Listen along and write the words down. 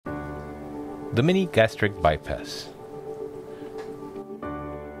The mini-gastric bypass.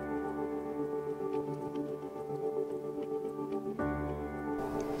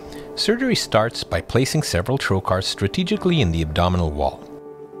 Surgery starts by placing several trocars strategically in the abdominal wall.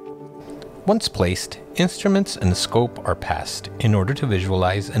 Once placed, instruments and a scope are passed in order to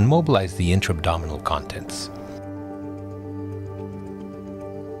visualize and mobilize the intra-abdominal contents.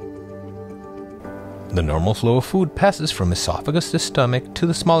 The normal flow of food passes from esophagus to stomach to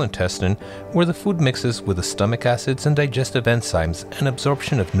the small intestine, where the food mixes with the stomach acids and digestive enzymes and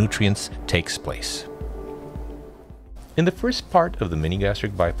absorption of nutrients takes place. In the first part of the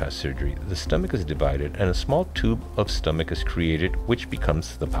mini-gastric bypass surgery, the stomach is divided and a small tube of stomach is created, which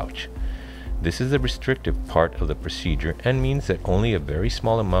becomes the pouch. This is the restrictive part of the procedure and means that only a very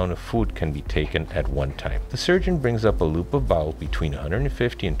small amount of food can be taken at one time. The surgeon brings up a loop of bowel between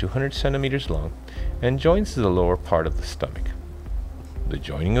 150 and 200 centimeters long and joins the lower part of the stomach. The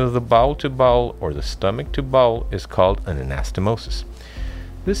joining of the bowel to bowel or the stomach to bowel is called an anastomosis.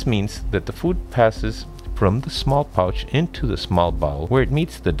 This means that the food passes from the small pouch into the small bowel, where it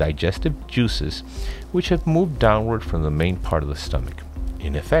meets the digestive juices which have moved downward from the main part of the stomach.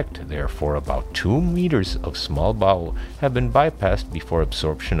 In effect, therefore, about 2 meters of small bowel have been bypassed before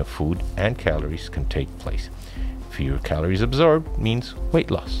absorption of food and calories can take place. Fewer calories absorbed means weight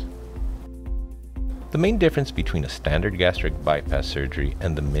loss. The main difference between a standard gastric bypass surgery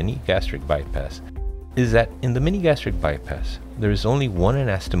and the mini-gastric bypass is that in the mini-gastric bypass, there is only one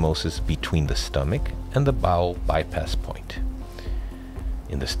anastomosis between the stomach and the bowel bypass point.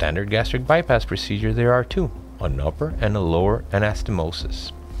 In the standard gastric bypass procedure, there are two, an upper and a lower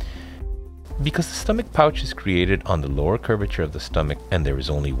anastomosis. Because the stomach pouch is created on the lower curvature of the stomach and there is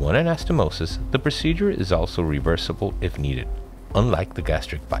only one anastomosis, the procedure is also reversible if needed, unlike the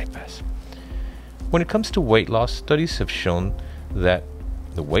gastric bypass. When it comes to weight loss, studies have shown that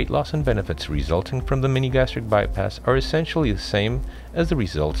the weight loss and benefits resulting from the mini-gastric bypass are essentially the same as the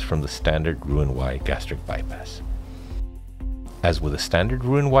results from the standard Roux-en-Y gastric bypass. As with the standard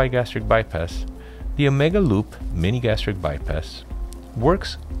Roux-en-Y gastric bypass, the omega loop mini-gastric bypass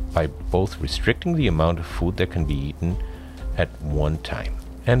works by both restricting the amount of food that can be eaten at one time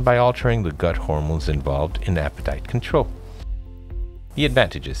and by altering the gut hormones involved in appetite control. The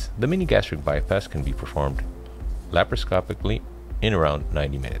advantages: the mini-gastric bypass can be performed laparoscopically in around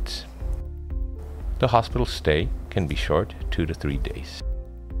 90 minutes. The hospital stay can be short, 2 to 3 days.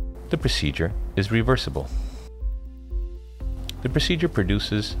 The procedure is reversible. The procedure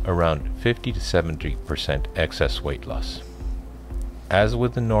produces around 50 to 70% excess weight loss. As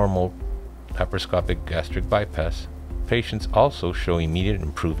with the normal laparoscopic gastric bypass, patients also show immediate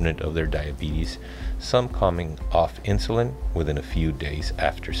improvement of their diabetes, some coming off insulin within a few days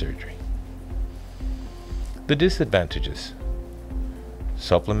after surgery. The disadvantages: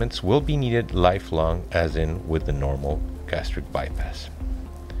 supplements will be needed lifelong, as in with the normal gastric bypass.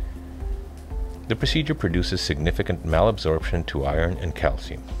 The procedure produces significant malabsorption to iron and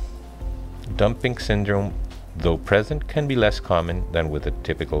calcium. Dumping syndrome, though present, can be less common than with a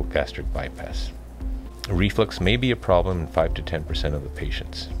typical gastric bypass. Reflux may be a problem in 5 to 10% of the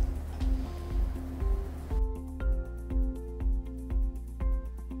patients.